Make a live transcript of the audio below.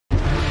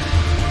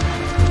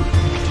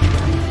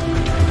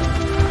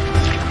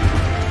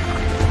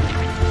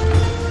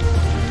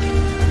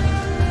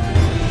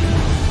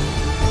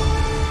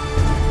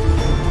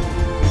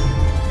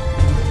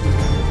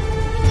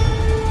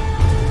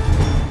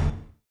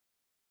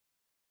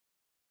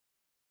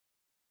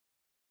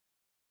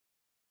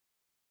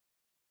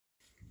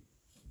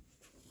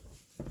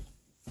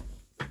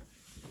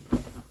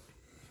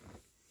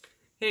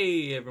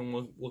Hey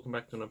everyone, welcome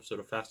back to an episode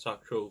of Fast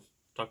Talk Show.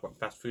 Talk about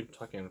fast food,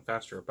 talking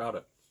faster about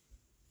it.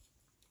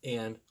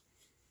 And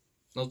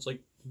I was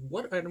like,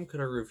 what item could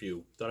I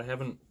review that I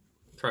haven't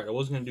tried? I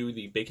was going to do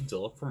the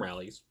Baconzilla from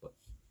Rally's, but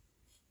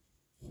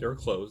they were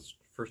closed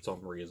for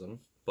some reason.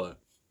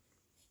 But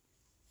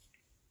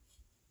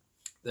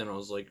then I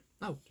was like,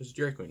 oh, there's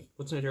Dairy Queen.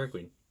 What's in a Dairy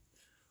Queen?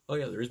 Oh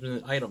yeah, there's been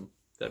an item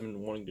that I've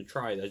been wanting to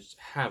try that I just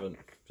haven't,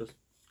 just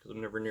because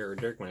I'm never near a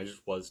Dairy Queen. I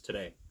just was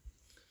today.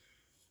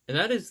 And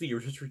that is the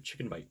rotisserie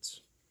chicken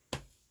bites.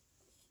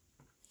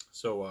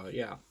 So,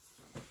 yeah.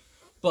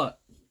 But,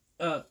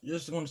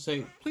 just want to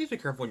say, please be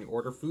careful when you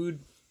order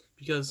food,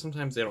 because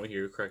sometimes they don't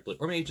hear you correctly.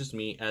 Or maybe just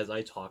me, as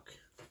I talk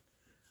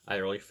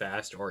either really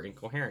fast or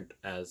incoherent,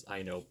 as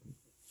I know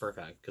for a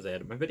fact, because I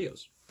edit my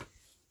videos.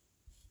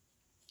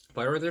 If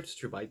I order the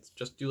rotisserie bites,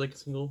 just do like a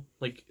single,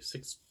 like,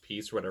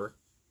 6-piece or whatever.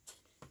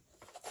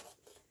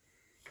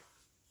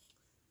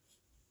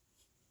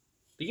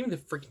 They give me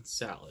the freaking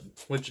salad,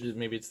 which is,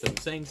 maybe it's them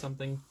saying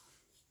something.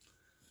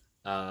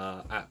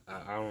 I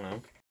don't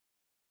know.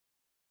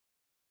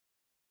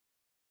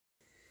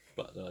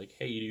 But they're like,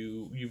 hey,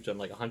 you've done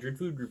like 100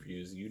 food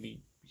reviews. You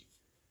need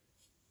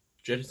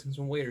jettison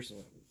some weight or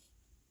something.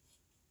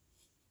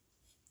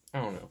 I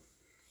don't know,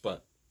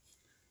 but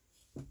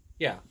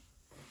yeah.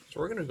 So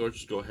we're gonna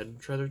just go ahead and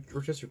try the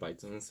rotisserie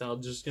bites, and the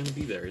salad's just gonna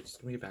be there. It's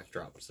gonna be a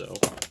backdrop. So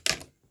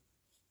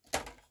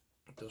I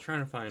was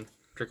trying to find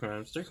Dairy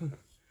items.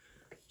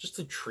 Just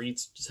the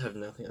treats just have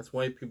nothing. That's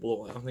why I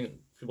don't think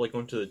people like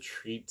going to the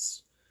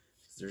treats,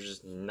 because there's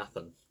just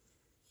nothing.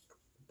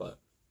 But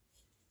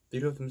they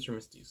do have the Mr.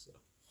 Misty's,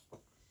 though.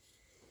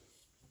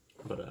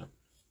 But,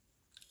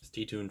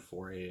 stay tuned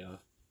for a,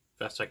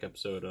 Fast Tech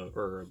episode of,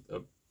 or a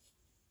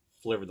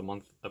Flavor of the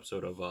Month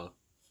episode of,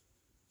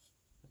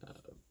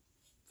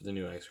 the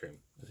new ice cream.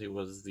 I think it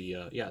was the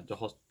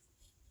whole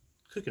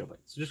cookie dough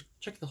bites. So just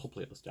check the whole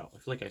playlist out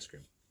if you like ice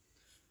cream.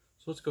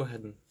 So let's go ahead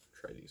and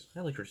try these. I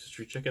like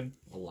rotisserie chicken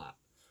a lot.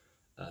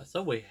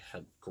 Subway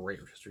had great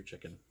rotisserie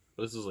chicken,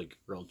 but this is like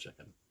grilled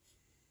chicken.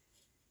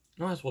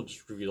 I might as well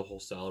just review the whole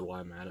salad while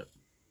I'm at it.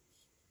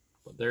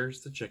 But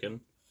there's the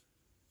chicken,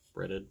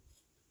 breaded,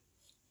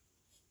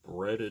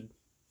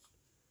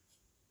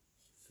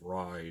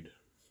 fried.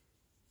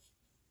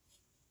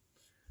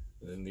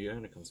 And then in the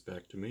end, it comes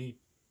back to me.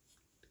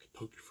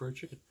 Kentucky Fried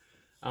Chicken.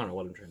 I don't know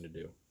what I'm trying to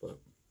do, but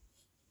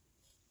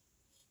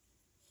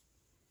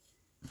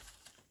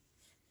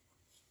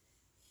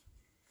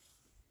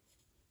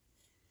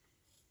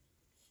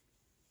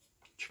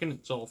chicken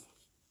itself,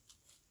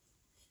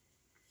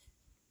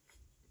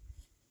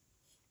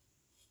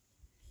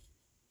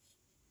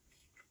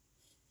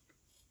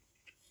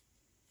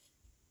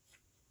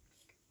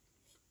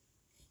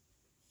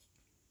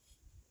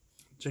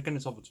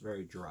 is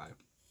very dry.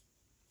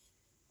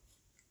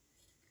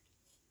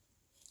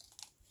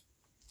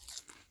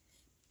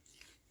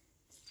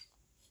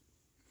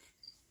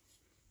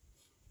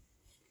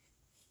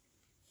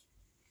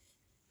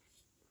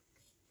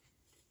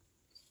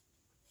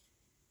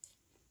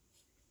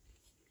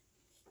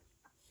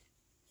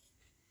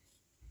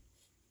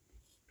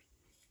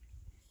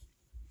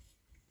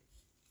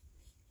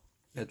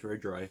 It's very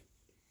dry.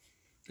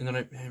 And then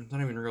it's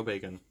not even real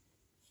bacon.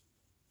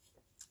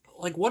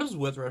 Like, what is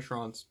with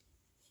restaurants?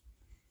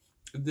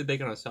 If they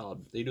bacon on a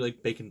salad, they do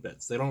like bacon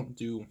bits. They don't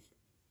do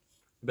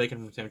bacon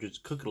from sandwiches.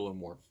 Cook it a little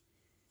more.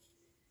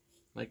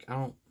 Like, I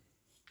don't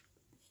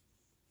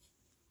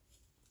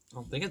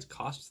think it's a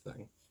cost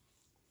thing.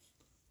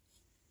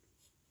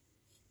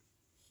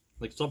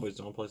 Like, Subway's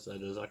the only place that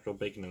does actual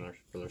bacon in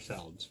for their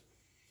salads.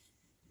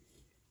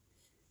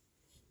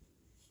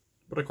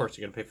 But of course,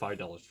 you're gonna pay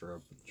 $5 for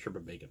a strip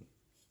of bacon.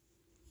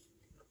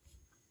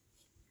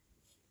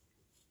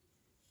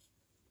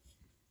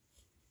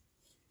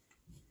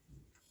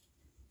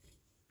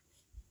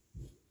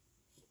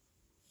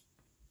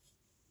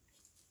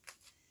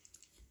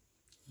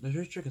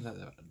 The chicken's not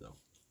that bad, though.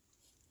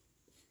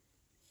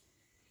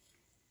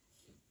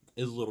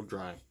 It's a little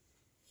dry.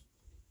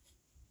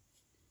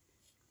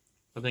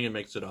 I think it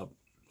makes it up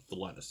with the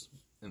lettuce.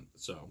 And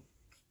so,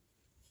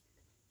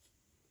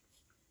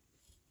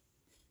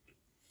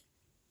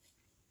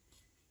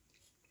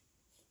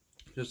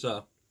 just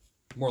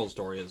moral of the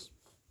story is,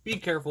 be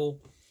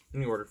careful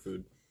when you order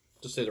food.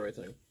 Just say the right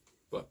thing.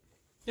 But,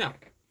 yeah.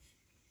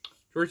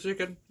 George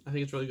chicken, I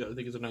think it's really good. I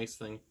think it's a nice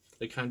thing.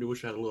 I kind of do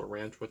wish I had a little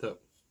ranch with it.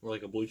 Or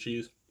like a blue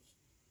cheese.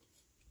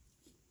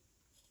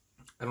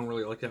 I don't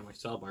really like that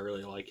myself. I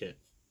really like it.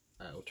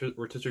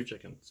 Rotisserie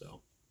chicken,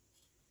 so.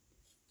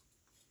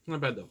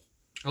 Not bad, though.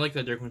 I like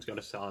that Dairy Queen's got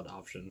a salad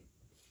option.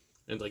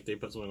 And, like, they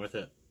put something with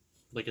it.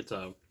 Like, it's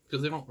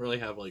because they don't really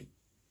have, like,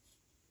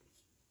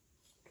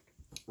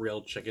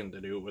 real chicken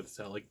to do it with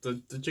salad. Like,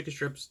 the chicken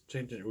strips,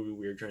 changing it would be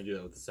weird trying to do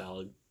that with the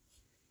salad.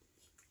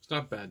 It's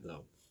not bad,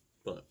 though.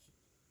 But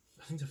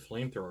I think the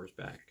flamethrower's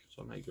back.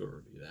 So I might go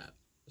review that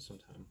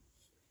sometime.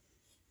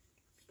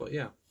 But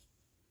yeah,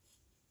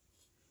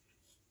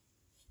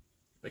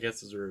 I guess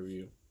this is a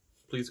review.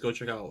 Please go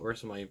check out the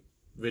rest of my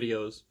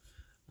videos.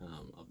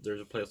 There's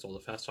a playlist of all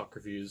the Fast Talk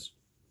reviews.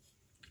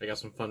 I got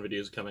some fun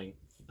videos coming.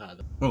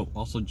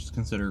 Also just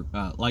consider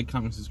like,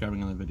 comment,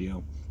 subscribing on the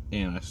video,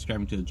 and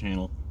subscribing to the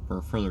channel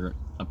for further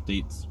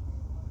updates.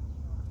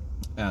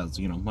 As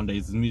you know,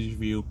 Mondays is a music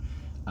review,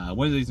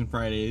 Wednesdays and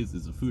Fridays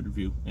is a food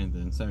review, and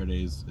then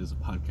Saturdays is a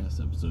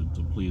podcast episode.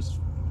 So please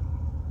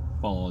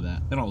follow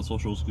that, and all the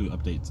socials do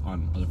updates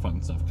on other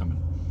fun stuff coming.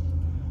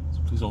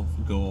 So please all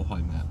go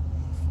find that.